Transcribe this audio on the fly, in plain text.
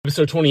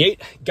Episode 28,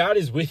 God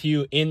is with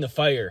you in the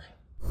fire.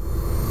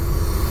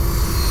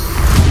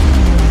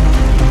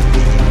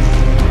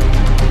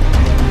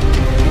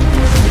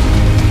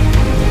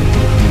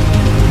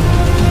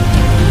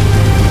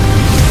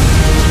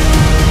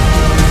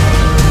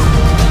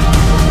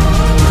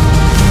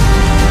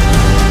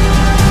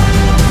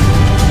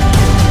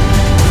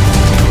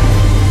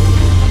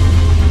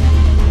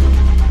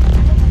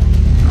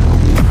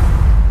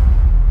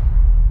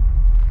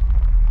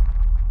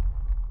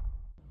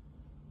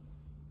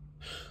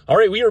 All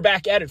right, we are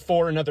back at it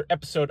for another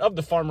episode of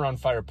the Farmer on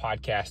Fire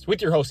podcast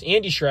with your host,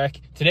 Andy Schreck.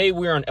 Today,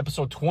 we are on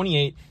episode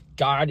 28,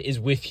 God is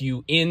with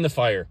you in the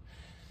fire.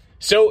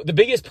 So the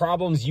biggest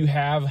problems you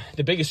have,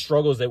 the biggest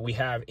struggles that we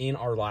have in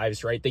our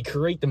lives, right, they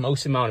create the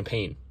most amount of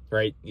pain,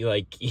 right?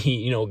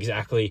 You know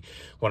exactly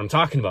what I'm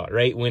talking about,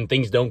 right? When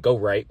things don't go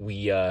right,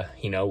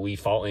 we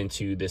fall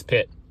into this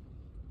pit.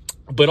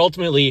 But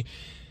ultimately,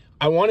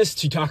 I want us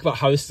to talk about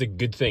how this is a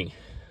good thing.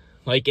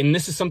 And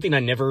this is something I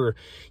never,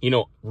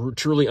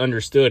 truly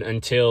understood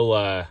until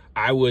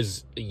I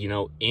was,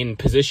 in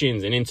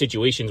positions and in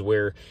situations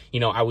where,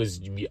 I was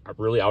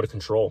really out of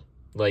control.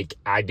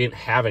 I didn't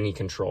have any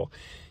control,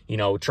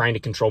 trying to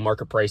control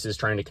market prices,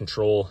 trying to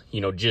control,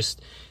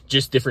 just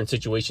different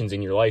situations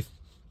in your life.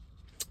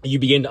 You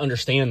begin to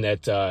understand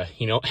that,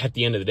 at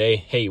the end of the day,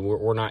 hey,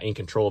 we're not in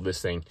control of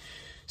this thing.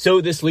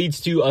 So this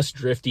leads to us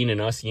drifting and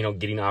us,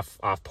 getting off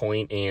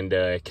point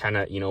and kind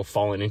of,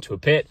 falling into a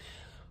pit.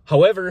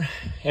 However,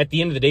 at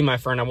the end of the day, my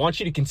friend, I want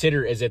you to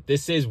consider is that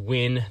this is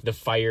when the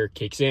fire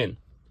kicks in.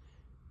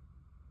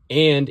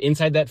 And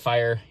inside that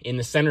fire, in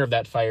the center of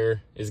that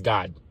fire is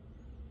God.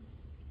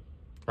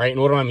 Right?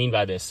 And what do I mean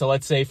by this? So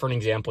let's say, for an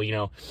example,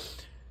 you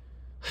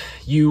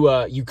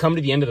come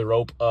to the end of the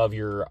rope of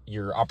your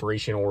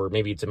operation, or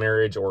maybe it's a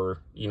marriage or,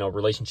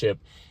 relationship,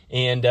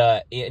 and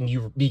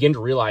you begin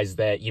to realize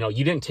that, you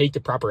didn't take the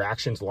proper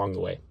actions along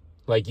the way.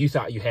 You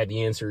thought you had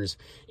the answers,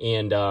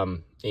 and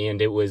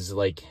it was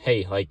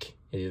hey,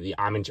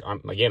 I'm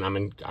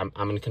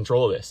in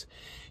control of this.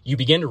 You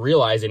begin to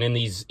realize, and in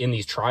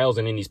these trials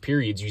and in these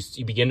periods,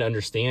 you begin to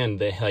understand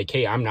that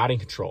hey, I'm not in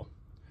control.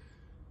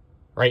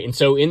 Right? And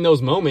so in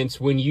those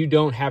moments when you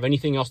don't have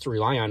anything else to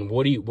rely on,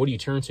 what do you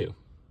turn to?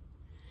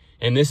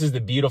 And this is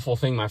the beautiful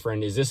thing, my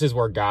friend, is this is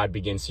where God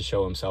begins to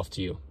show himself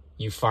to you.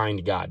 You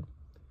find God.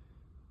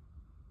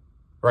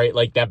 Right?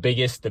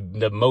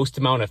 The most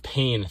amount of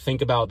pain.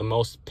 Think about the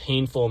most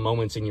painful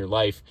moments in your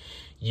life.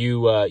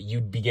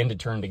 You begin to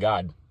turn to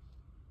God.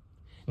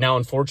 Now,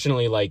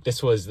 unfortunately,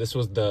 this was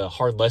the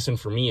hard lesson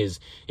for me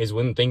is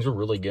when things were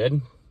really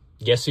good.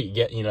 Guess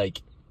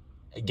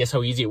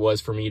how easy it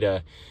was for me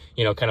to,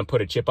 kind of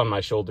put a chip on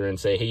my shoulder and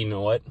say, hey, you know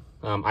what?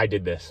 I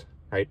did this,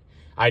 right?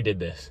 I did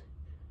this.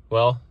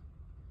 Well,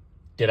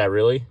 did I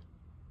really?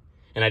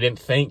 And I didn't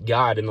thank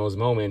God in those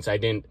moments. I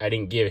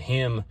didn't give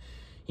him,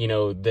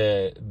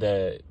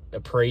 the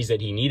praise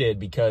that he needed,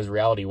 because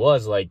reality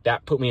was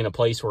that put me in a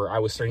place where I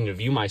was starting to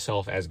view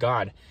myself as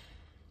God.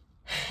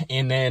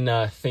 And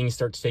then things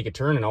start to take a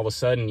turn, and all of a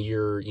sudden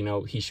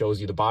he shows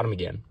you the bottom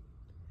again.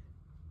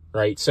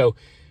 Right? So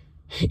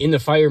in the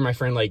fire, my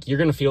friend, you're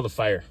going to feel the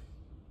fire.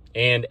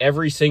 And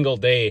every single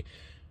day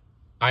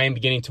I am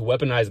beginning to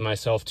weaponize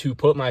myself to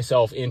put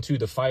myself into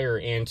the fire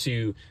and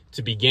to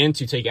begin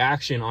to take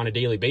action on a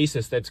daily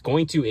basis that's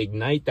going to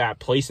ignite that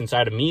place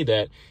inside of me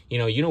that, you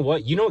know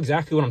what,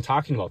 exactly what I'm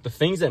talking about. The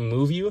things that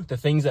move you, the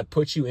things that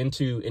put you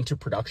into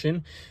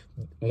production.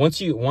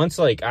 Once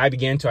I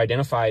began to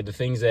identify the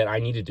things that I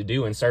needed to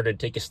do and started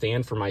to take a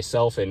stand for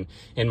myself and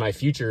my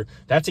future,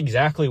 that's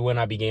exactly when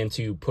I began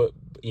to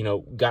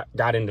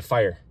got into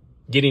fire,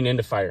 getting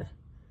into fire.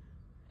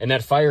 And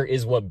that fire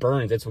is what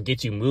burns. It's what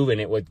gets you moving.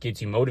 It's what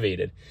gets you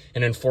motivated.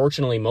 And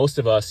unfortunately, most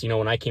of us,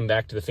 when I came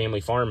back to the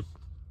family farm,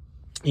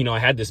 I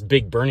had this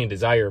big burning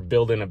desire of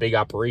building a big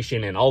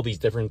operation and all these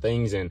different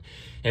things. And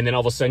then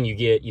all of a sudden you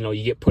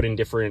get put in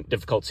different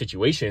difficult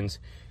situations.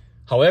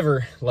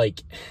 However,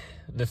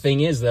 the thing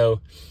is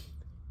though,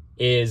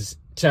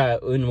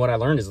 and what I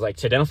learned is to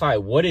identify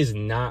what is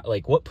not,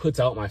 what puts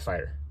out my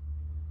fire.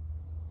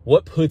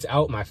 What puts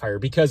out my fire?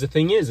 Because the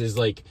thing is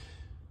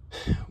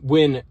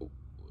when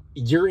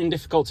you're in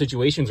difficult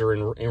situations or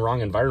in wrong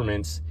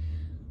environments,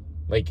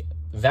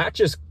 that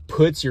just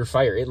puts your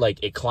fire.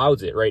 It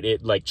clouds it, right?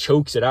 It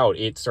chokes it out.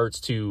 It's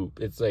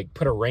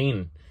put a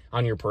rain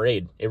on your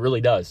parade. It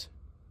really does.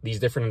 These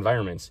different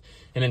environments.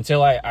 And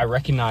until I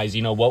recognize,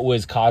 what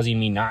was causing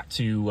me not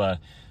to,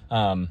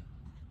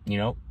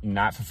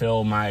 not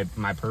fulfill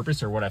my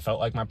purpose, or what I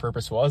felt like my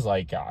purpose was,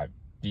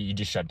 you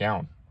just shut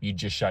down. You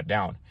just shut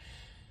down.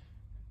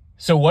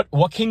 So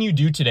what can you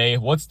do today?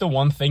 What's the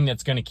one thing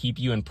that's going to keep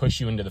you and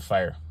push you into the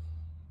fire?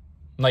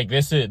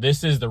 This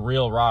is the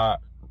real raw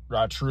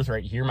truth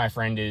right here, my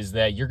friend, is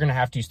that you're going to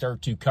have to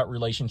start to cut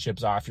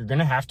relationships off. You're going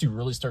to have to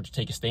really start to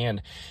take a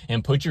stand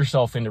and put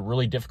yourself into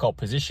really difficult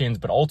positions,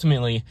 but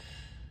ultimately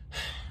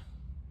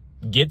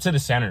get to the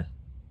center.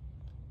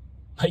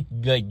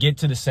 Get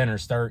to the center.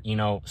 Start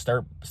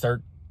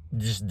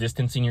just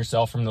distancing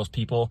yourself from those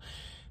people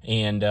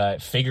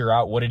and figure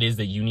out what it is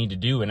that you need to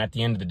do. And at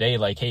the end of the day,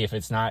 like, hey, if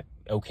it's not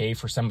okay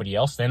for somebody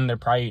else, then they're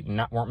probably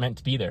weren't meant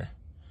to be there.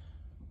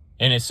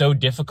 And it's so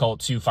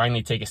difficult to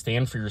finally take a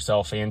stand for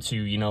yourself and to,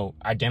 you know,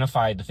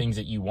 identify the things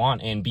that you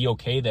want and be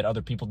okay that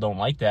other people don't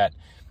like that.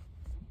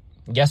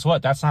 Guess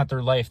what? That's not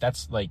their life.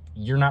 That's like,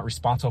 you're not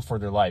responsible for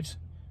their lives.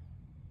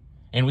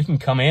 And we can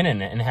come in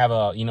and have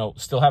a, you know,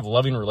 still have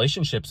loving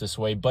relationships this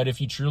way. But if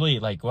you truly,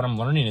 like, what I'm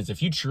learning is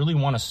if you truly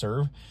want to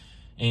serve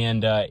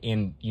and,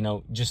 you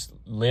know, just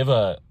live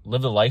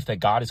the life that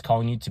God is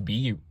calling you to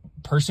be,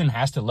 person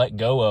has to let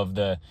go of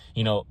the,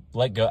 you know,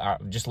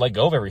 just let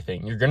go of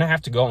everything. You're going to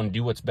have to go and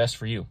do what's best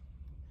for you.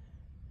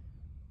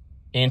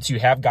 And to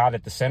have God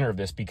at the center of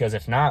this, because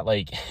if not,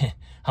 like,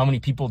 how many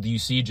people do you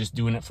see just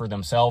doing it for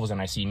themselves? And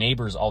I see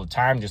neighbors all the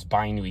time just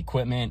buying new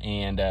equipment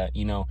and,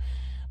 you know,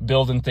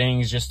 building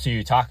things just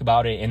to talk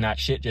about it. And that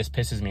shit just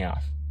pisses me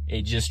off.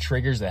 It just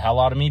triggers the hell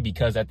out of me,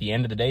 because at the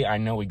end of the day, I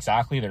know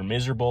exactly they're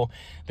miserable.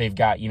 They've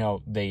got, you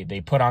know,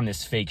 they put on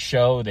this fake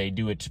show. They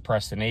do it to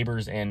press the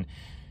neighbors. And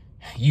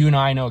you and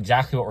I know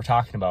exactly what we're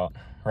talking about,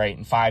 right?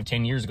 And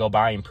 5-10 years go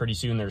by, and pretty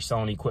soon they're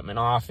selling equipment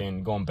off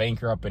and going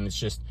bankrupt. And it's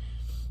just,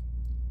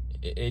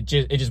 it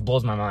just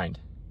blows my mind,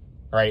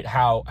 right?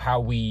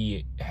 How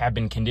we have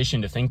been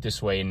conditioned to think this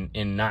way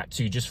and not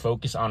to just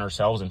focus on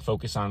ourselves and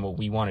focus on what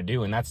we want to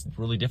do. And that's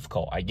really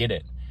difficult. I get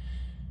it.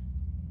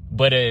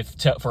 But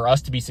for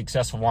us to be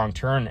successful long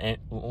term,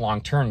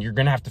 you're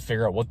going to have to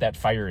figure out what that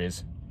fire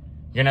is.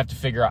 You're going to have to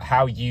figure out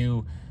how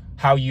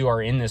you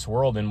are in this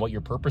world and what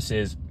your purpose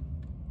is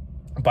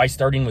by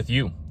starting with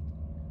you.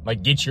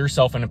 Like, get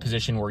yourself in a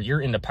position where you're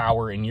into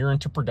power and you're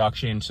into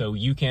production, so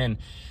you can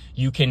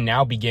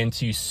now begin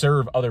to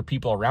serve other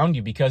people around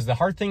you. Because the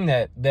hard thing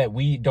that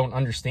we don't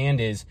understand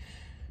is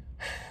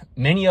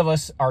many of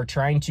us are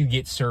trying to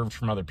get served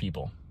from other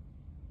people.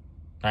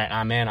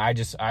 Man,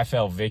 I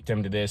fell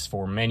victim to this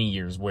for many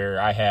years, where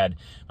I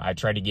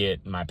tried to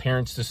get my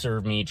parents to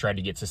serve me, tried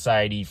to get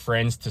society,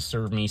 friends to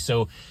serve me.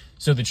 So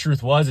the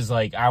truth is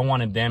like, I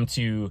wanted them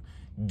to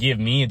give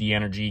me the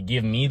energy,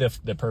 give me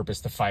the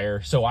purpose to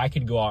fire, so I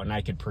could go out and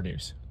I could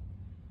produce.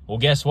 Well,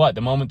 guess what?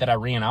 The moment that I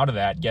ran out of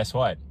that, guess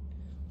what?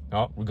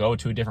 Oh, we go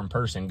to a different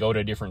person, go to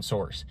a different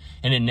source.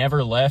 And it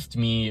never left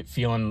me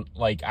feeling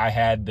like I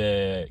had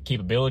the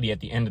capability at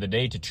the end of the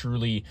day to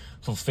truly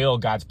fulfill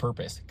God's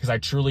purpose. Because I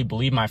truly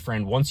believe, my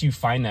friend, once you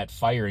find that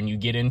fire and you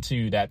get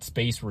into that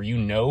space where you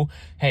know,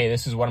 hey,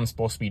 this is what I'm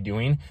supposed to be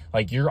doing,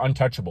 like, you're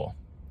untouchable.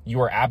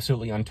 You are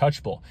absolutely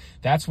untouchable.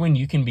 That's when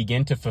you can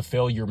begin to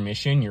fulfill your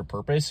mission, your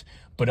purpose,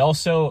 but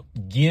also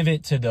give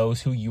it to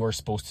those who you are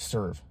supposed to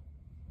serve,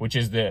 which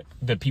is the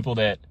people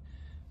that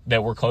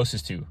we're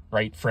closest to,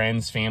 right?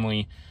 Friends,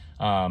 family,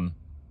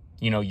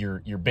 you know,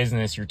 your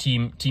business, your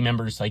team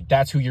members, like,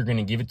 that's who you're going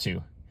to give it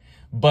to.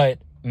 But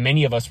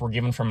many of us were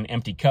given from an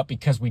empty cup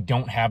because we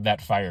don't have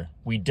that fire.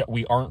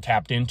 We aren't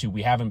tapped into,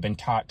 we haven't been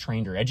taught,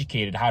 trained, or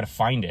educated how to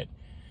find it.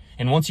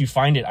 And once you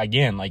find it,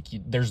 again, like,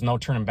 there's no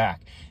turning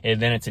back. And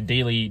then it's a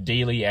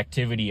daily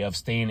activity of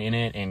staying in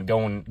it and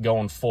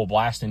going full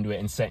blast into it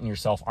and setting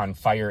yourself on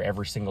fire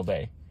every single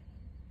day.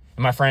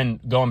 And my friend,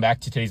 going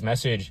back to today's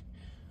message,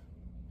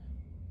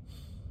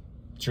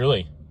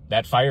 truly,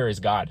 that fire is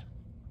God,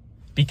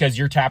 because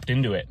you're tapped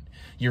into it.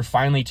 You're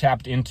finally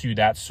tapped into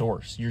that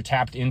source. You're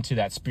tapped into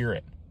that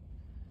spirit.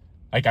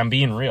 Like, I'm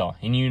being real.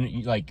 And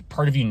you like,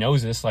 part of you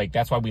knows this. Like,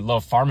 that's why we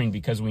love farming,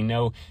 because we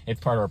know it's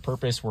part of our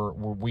purpose.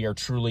 We are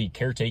truly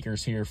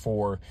caretakers here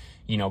for,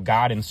 you know,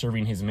 God and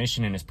serving his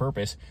mission and his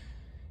purpose.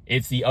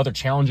 It's the other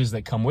challenges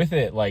that come with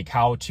it, like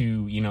how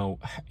to, you know,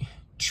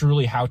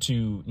 truly how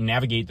to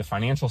navigate the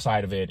financial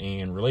side of it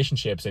and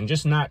relationships, and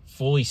just not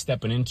fully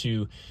stepping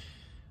into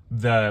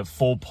the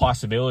full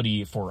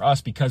possibility for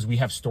us, because we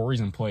have stories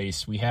in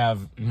place. We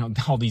have, you know,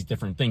 all these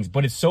different things.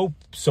 But it's so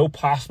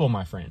possible,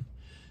 my friend.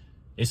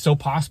 It's so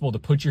possible to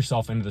put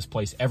yourself into this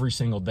place every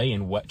single day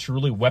and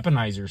truly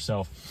weaponize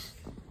yourself.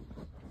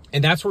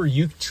 And that's where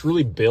you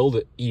truly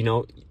build, you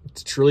know,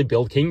 to truly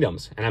build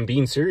kingdoms. And I'm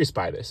being serious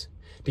by this,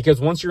 because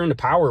once you're into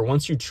power,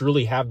 once you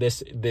truly have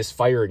this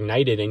fire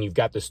ignited and you've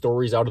got the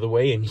stories out of the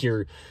way and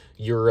you're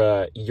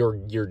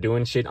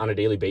doing shit on a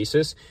daily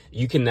basis,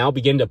 you can now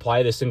begin to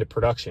apply this into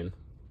production,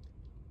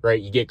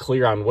 right? You get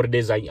clear on what it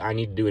is I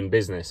need to do in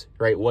business,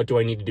 right? What do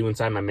I need to do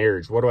inside my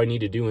marriage? What do I need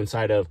to do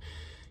inside of,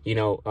 you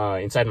know,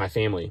 inside my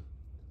family,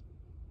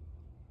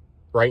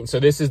 right? And so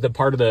this is the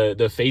part of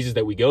the phases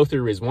that we go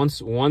through, is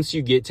once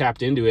you get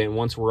tapped into it, and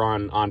once we're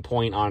on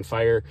point, on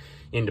fire,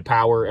 into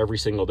power every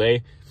single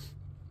day,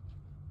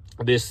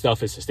 this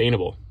stuff is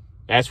sustainable.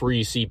 That's where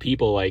you see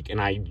people like, and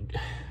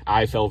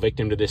I fell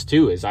victim to this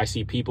too, is I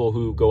see people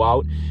who go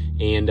out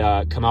and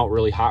come out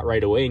really hot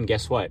right away, and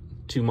guess what?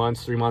 2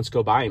 months, 3 months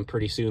go by, and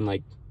pretty soon,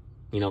 like,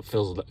 you know,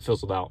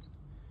 fizzled out.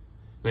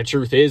 And the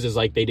truth is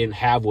like, they didn't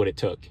have what it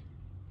took.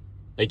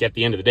 Like, at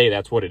the end of the day,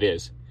 that's what it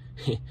is.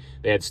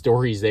 They had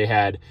stories, they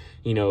had,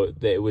 you know,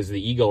 it was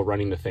the ego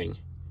running the thing.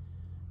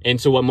 And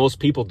so what most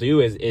people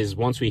do is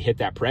once we hit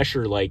that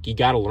pressure, like, you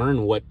got to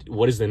learn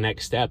what is the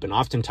next step. And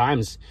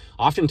oftentimes,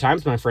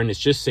 my friend, it's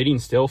just sitting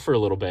still for a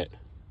little bit.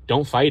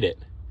 Don't fight it.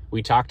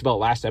 We talked about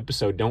last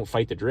episode, don't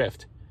fight the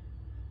drift,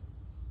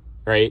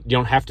 right? You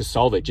don't have to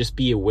solve it. Just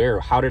be aware,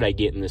 how did I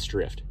get in this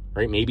drift,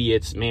 right? Maybe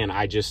it's, man,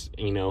 I just,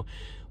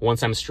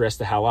 once I'm stressed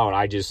the hell out,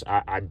 I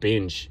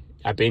binge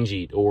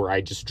eat, or I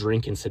just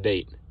drink and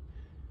sedate.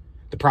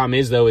 The problem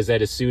is, though, is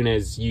that as soon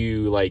as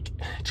you like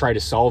try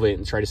to solve it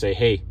and try to say,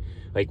 hey,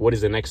 like, what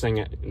is the next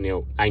thing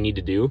I need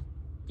to do?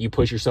 You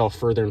push yourself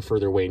further and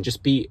further away, and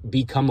just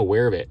become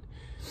aware of it.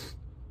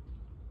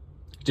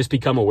 Just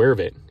become aware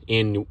of it.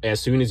 And as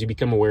soon as you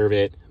become aware of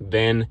it,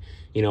 then,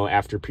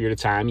 after a period of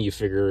time, you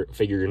figure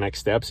your next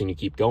steps and you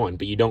keep going,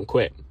 but you don't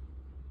quit.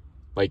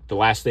 Like, the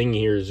last thing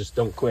here is just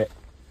don't quit,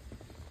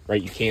 right?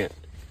 You can't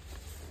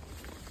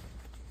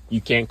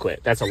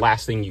quit. That's the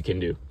last thing you can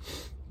do.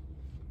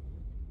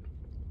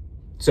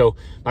 So,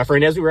 my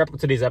friend, as we wrap up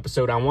today's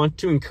episode, I want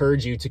to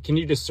encourage you to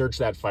continue to search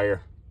that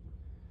fire,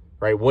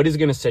 right? What is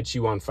going to set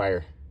you on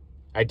fire?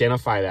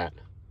 Identify that,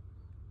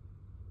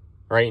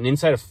 right? And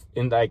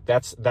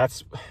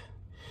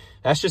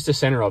that's just the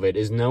center of it,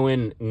 is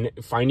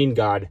finding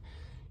God,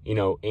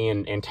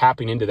 and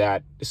tapping into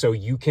that, so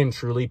you can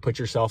truly put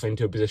yourself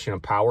into a position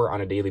of power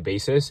on a daily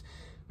basis.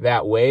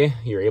 That way,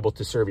 you're able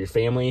to serve your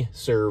family,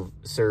 serve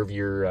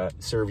your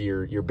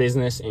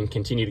business, and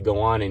continue to go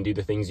on and do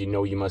the things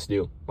you must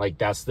do. Like,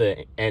 that's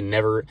the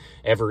never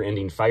ever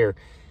ending fire.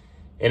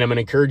 And I'm going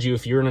to encourage you,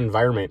 if you're in an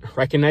environment,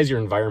 recognize your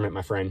environment,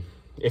 my friend.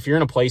 If you're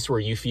in a place where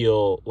you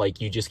feel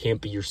like you just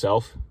can't be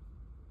yourself,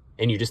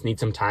 and you just need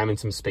some time and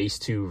some space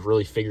to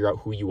really figure out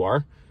who you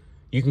are,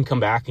 you can come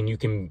back and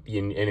and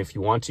if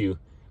you want to,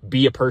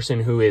 be a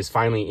person who is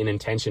finally in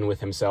intention with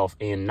himself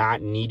and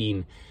not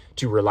needing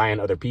to rely on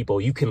other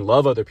people. You can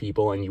love other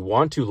people and you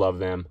want to love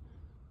them,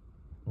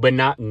 but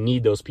not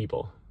need those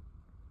people,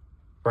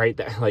 right?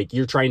 Like,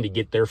 you're trying to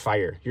get their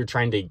fire. You're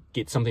trying to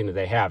get something that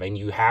they have, and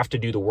you have to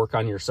do the work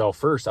on yourself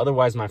first.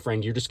 Otherwise, my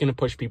friend, you're just going to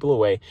push people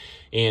away,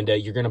 and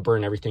you're going to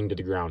burn everything to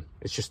the ground.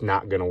 It's just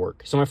not going to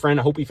work. So, my friend,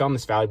 I hope you found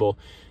this valuable,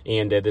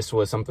 and this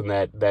was something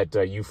that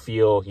you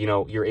feel,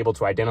 you're able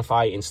to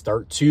identify and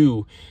start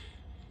to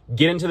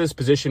get into this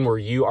position where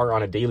you are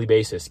on a daily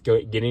basis,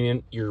 getting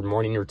in your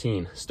morning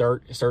routine.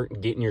 Start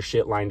getting your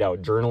shit lined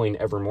out, journaling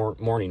every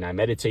morning. I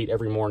meditate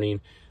every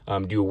morning,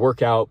 do a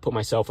workout, put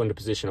myself into a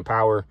position of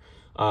power,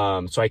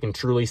 so I can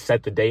truly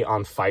set the day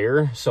on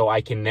fire, so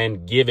I can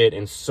then give it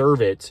and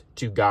serve it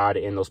to God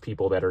and those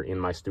people that are in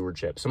my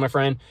stewardship. So, my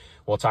friend,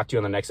 we'll talk to you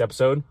on the next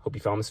episode. Hope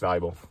you found this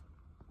valuable.